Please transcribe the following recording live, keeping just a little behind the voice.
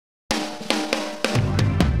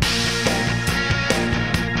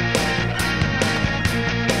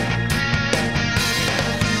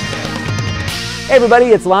Hey everybody,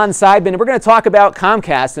 it's Lon.TV, and we're going to talk about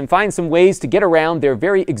Comcast and find some ways to get around their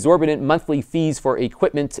very exorbitant monthly fees for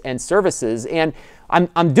equipment and services. And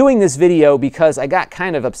I'm doing this video because I got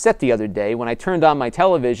kind of upset the other day when I turned on my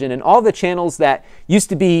television and all the channels that used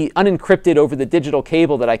to be unencrypted over the digital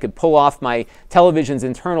cable that I could pull off my television's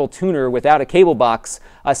internal tuner without a cable box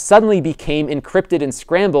suddenly became encrypted and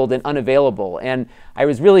scrambled and unavailable. And I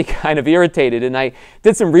was really kind of irritated, and I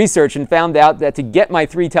did some research and found out that to get my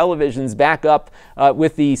 3 televisions back up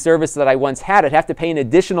with the service that I once had, I'd have to pay an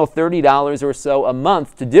additional $30 or so a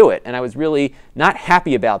month to do it, and I was really not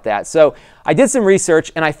happy about that. So I did some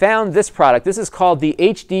research and I found this product. This is called the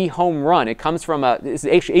HD Homerun. It comes from this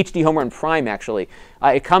is HD Homerun Prime, actually.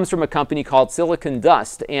 It comes from a company called Silicon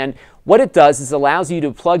Dust, and what it does is allows you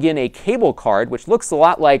to plug in a cable card, which looks a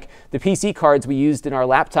lot like the PC cards we used in our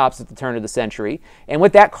laptops at the turn of the century. And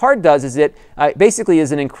what that card does is it basically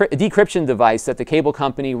is a decryption device that the cable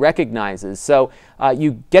company recognizes. So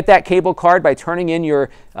you get that cable card by turning in your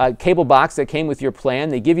cable box that came with your plan.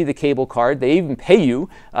 They give you the cable card. They even pay you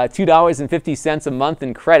 $2.50 a month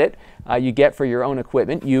in credit you get for your own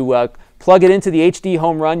equipment. You plug it into the HD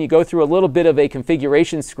Homerun. You go through a little bit of a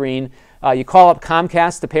configuration screen. You call up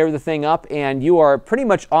Comcast to pair the thing up, and you are pretty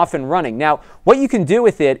much off and running. Now, what you can do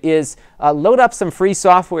with it is load up some free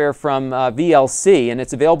software from VLC, and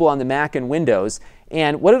it's available on the Mac and Windows.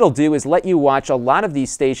 And what it'll do is let you watch a lot of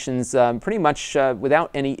these stations pretty much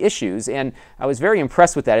without any issues. And I was very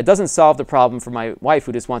impressed with that. It doesn't solve the problem for my wife,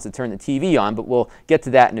 who just wants to turn the TV on, but we'll get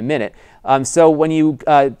to that in a minute. So when you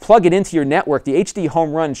plug it into your network, the HD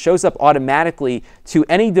Homerun shows up automatically to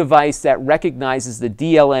any device that recognizes the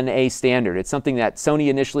DLNA standard. It's something that Sony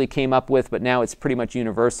initially came up with, but now it's pretty much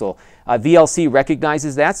universal. VLC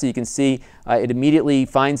recognizes that, so you can see it immediately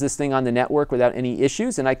finds this thing on the network without any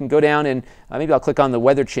issues. And I can go down and maybe I'll click on the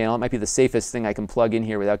weather channel. It might be the safest thing I can plug in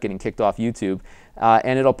here without getting kicked off YouTube.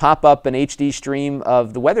 And it'll pop up an HD stream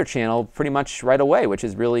of the weather channel pretty much right away, which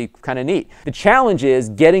is really kind of neat. The challenge is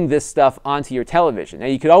getting this stuff onto your television. Now,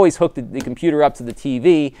 you could always hook the computer up to the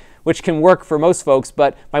TV, which can work for most folks,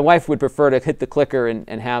 but my wife would prefer to hit the clicker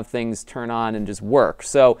and have things turn on and just work.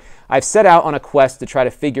 So I've set out on a quest to try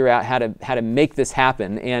to figure out how to make this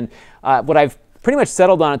happen. And what I've pretty much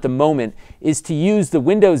settled on at the moment is to use the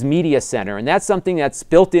Windows Media Center, and that's something that's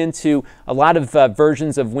built into a lot of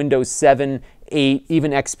versions of Windows 7, 8,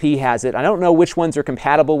 even XP has it. I don't know which ones are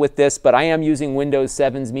compatible with this, but I am using Windows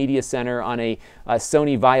 7's Media Center on a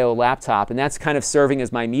Sony Vaio laptop, and that's kind of serving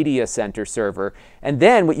as my Media Center server. And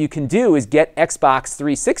then what you can do is get Xbox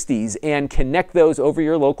 360s and connect those over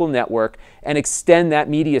your local network and extend that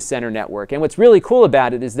Media Center network. And what's really cool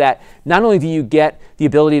about it is that not only do you get the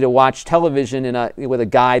ability to watch television with a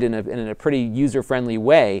guide in a pretty user-friendly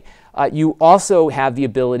way, you also have the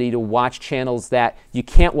ability to watch channels that you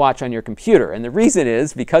can't watch on your computer. And the reason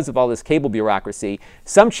is because of all this cable bureaucracy,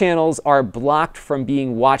 some channels are blocked from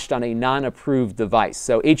being watched on a non-approved device.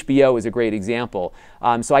 So HBO is a great example.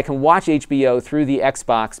 So I can watch HBO through the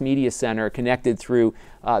Xbox Media Center connected through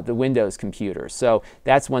the Windows computer. So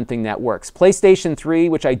that's one thing that works. PlayStation 3,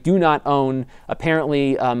 which I do not own,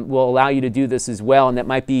 apparently will allow you to do this as well, and that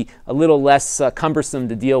might be a little less cumbersome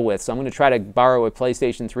to deal with. So I'm going to try to borrow a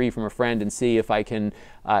PlayStation 3 from a friend and see if I can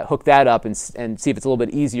hook that up and see if it's a little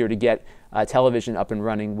bit easier to get television up and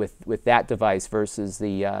running with that device versus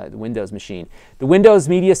the Windows machine. The Windows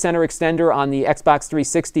Media Center extender on the Xbox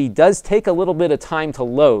 360 does take a little bit of time to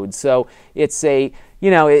load, so it's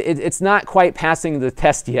it's not quite passing the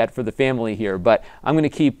test yet for the family here, but I'm going to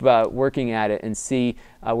keep working at it and see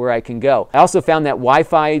where I can go. I also found that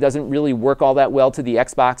Wi-Fi doesn't really work all that well to the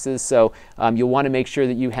Xboxes, so you'll want to make sure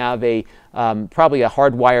that you have probably a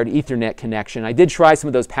hardwired Ethernet connection. I did try some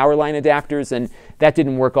of those power line adapters, and that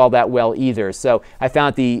didn't work all that well either. So I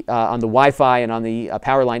found on the Wi-Fi and on the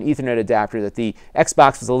power line Ethernet adapter that the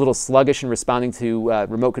Xbox was a little sluggish in responding to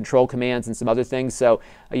remote control commands and some other things. So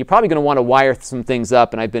you're probably going to want to wire some things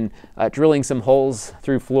up, and I've been drilling some holes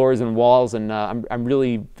through floors and walls, and I'm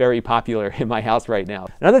really very popular in my house right now.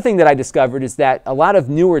 Another thing that I discovered is that a lot of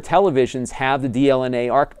newer televisions have the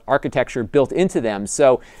DLNA architecture built into them.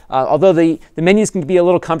 So although the menus can be a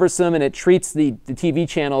little cumbersome and it treats the TV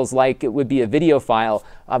channels like it would be a video file,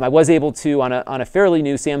 I was able to, on a fairly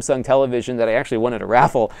new Samsung television that I actually won at a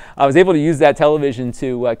raffle, I was able to use that television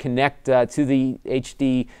to connect to the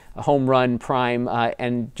HD Homerun Prime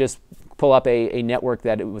and just pull up a network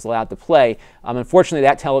that it was allowed to play. Unfortunately,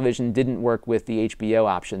 that television didn't work with the HBO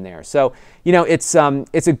option there. So, it's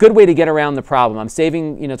a good way to get around the problem. I'm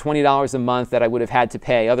saving, $20 a month that I would have had to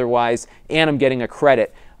pay otherwise, and I'm getting a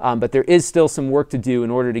credit. but there is still some work to do in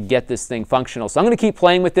order to get this thing functional. So I'm going to keep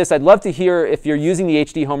playing with this. I'd love to hear if you're using the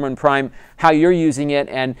HD Homerun Prime, how you're using it,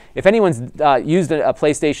 and if anyone's used a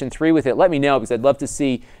PlayStation 3 with it, let me know, because I'd love to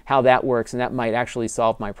see how that works, and that might actually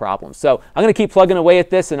solve my problem. So I'm going to keep plugging away at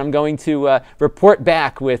this, and I'm going to report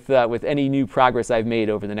back with any new progress I've made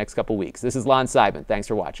over the next couple weeks. This is Lon Simon. Thanks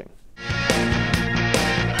for watching.